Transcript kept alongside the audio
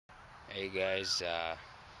Hey guys,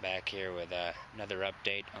 back here with another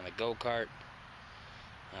update on the go-kart.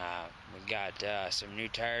 We got some new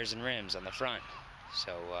tires and rims on the front,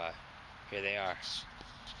 so here they are.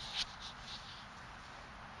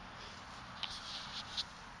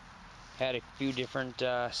 Had a few different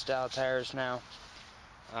style tires now.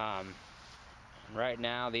 Right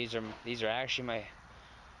now, these are actually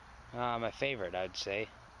my favorite, I'd say.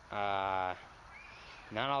 Not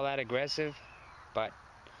all that aggressive, but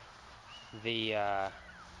the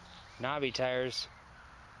knobby tires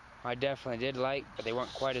I definitely did like, but they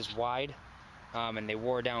weren't quite as wide, and they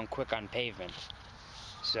wore down quick on pavement.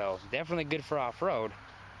 So definitely good for off-road,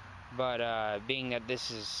 but being that this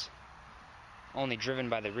is only driven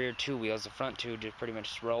by the rear two wheels, the front two just pretty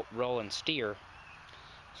much roll and steer.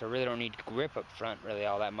 So I really don't need grip up front really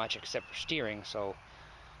all that much except for steering. So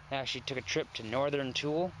I actually took a trip to Northern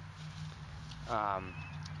Tool,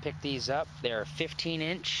 picked these up. They're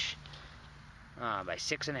 15-inch by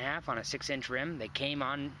 6.5 on a 6-inch rim. They came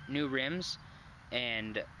on new rims,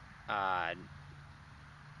 and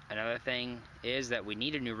another thing is that we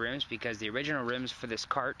needed new rims because the original rims for this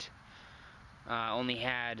Kart only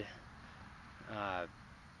had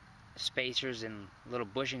spacers and little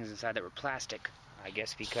bushings inside that were plastic. I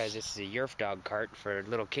guess because this is a Yerf dog Kart for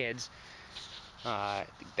little kids, that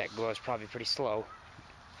goes probably pretty slow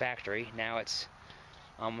factory. Now it's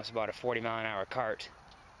almost about a 40-mile-an-hour Kart,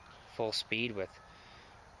 full speed, with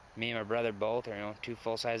me and my brother both, or two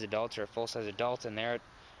full-size adults or a full-size adult, and they're a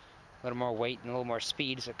little more weight and a little more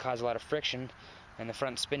speed, so it caused a lot of friction, and the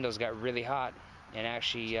front spindles got really hot, and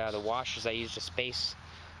actually the washers I used to space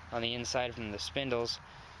on the inside from the spindles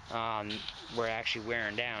were actually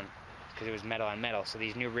wearing down because it was metal on metal. So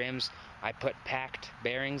these new rims, I put packed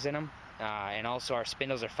bearings in them, and also our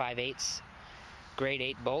spindles are 5/8 grade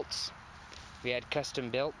 8 bolts. We had custom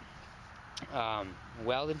built,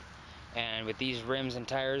 welded, and with these rims and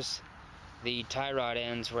tires, the tie rod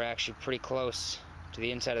ends were actually pretty close to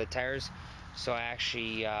the inside of the tires, so I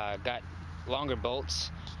actually got longer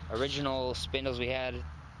bolts. Original spindles we had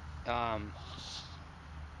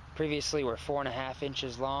previously were 4.5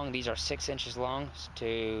 inches long. These are 6 inches long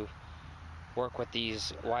to work with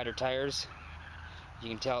these wider tires. You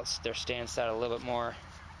can tell they're stanced out a little bit more.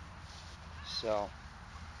 So,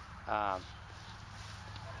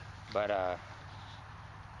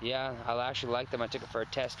 yeah, I actually like them. I took it for a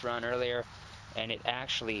test run earlier, and it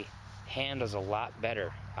actually handles a lot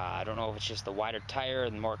better. I don't know if it's just the wider tire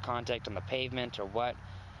and more contact on the pavement or what,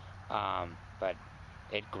 but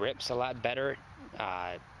it grips a lot better.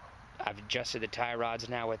 I've adjusted the tie rods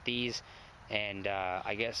now with these, and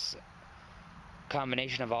I guess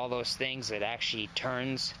combination of all those things, it actually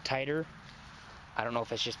turns tighter. I don't know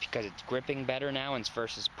if it's just because it's gripping better now and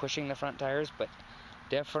versus pushing the front tires, but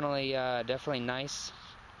definitely nice.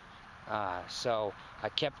 So I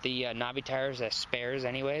kept the knobby tires as spares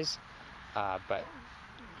anyways, but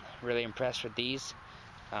really impressed with these,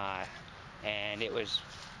 and it was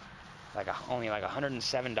like only like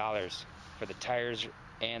 $107 for the tires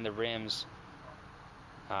and the rims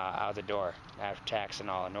out the door after tax and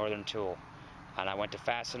all, Northern Tool. And I went to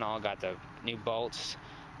Fastenal, got the new bolts,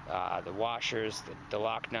 the washers, the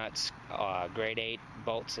lock nuts, grade 8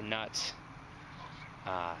 bolts and nuts,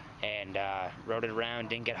 and rode it around.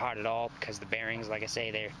 Didn't get hot at all because the bearings, like I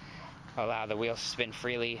say, they allow the wheels to spin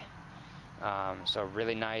freely. So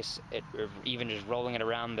really nice. Even just rolling it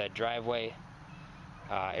around the driveway,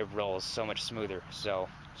 it rolls so much smoother. So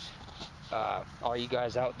all you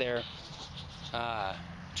guys out there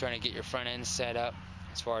trying to get your front end set up,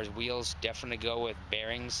 as far as wheels, definitely go with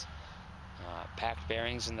bearings, packed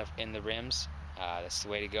bearings in the rims. That's the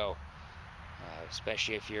way to go,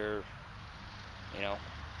 especially if you're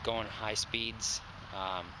going high speeds,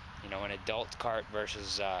 an adult kart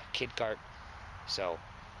versus kid kart. So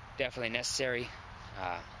definitely necessary.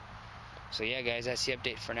 So yeah guys, that's the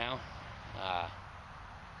update for now,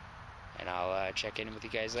 and I'll check in with you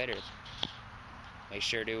guys later. Make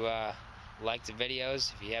sure to like the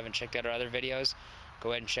videos. If you haven't checked out our other videos, go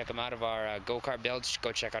ahead and check them out of our go-kart builds.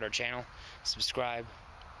 Go check out our channel, subscribe,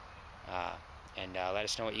 and let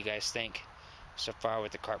us know what you guys think so far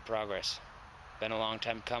with the kart progress. Been a long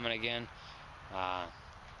time coming again,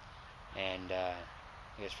 and I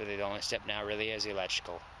guess really the only step now really is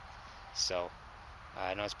electrical. So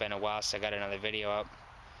I know it's been a while since I got another video up,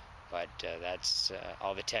 but that's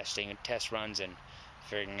all the testing and test runs and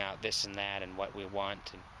figuring out this and that and what we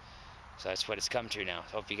want, and so that's what it's come to now.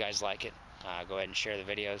 So hope you guys like it. Go ahead and share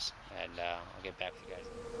the videos, and I'll get back with you guys.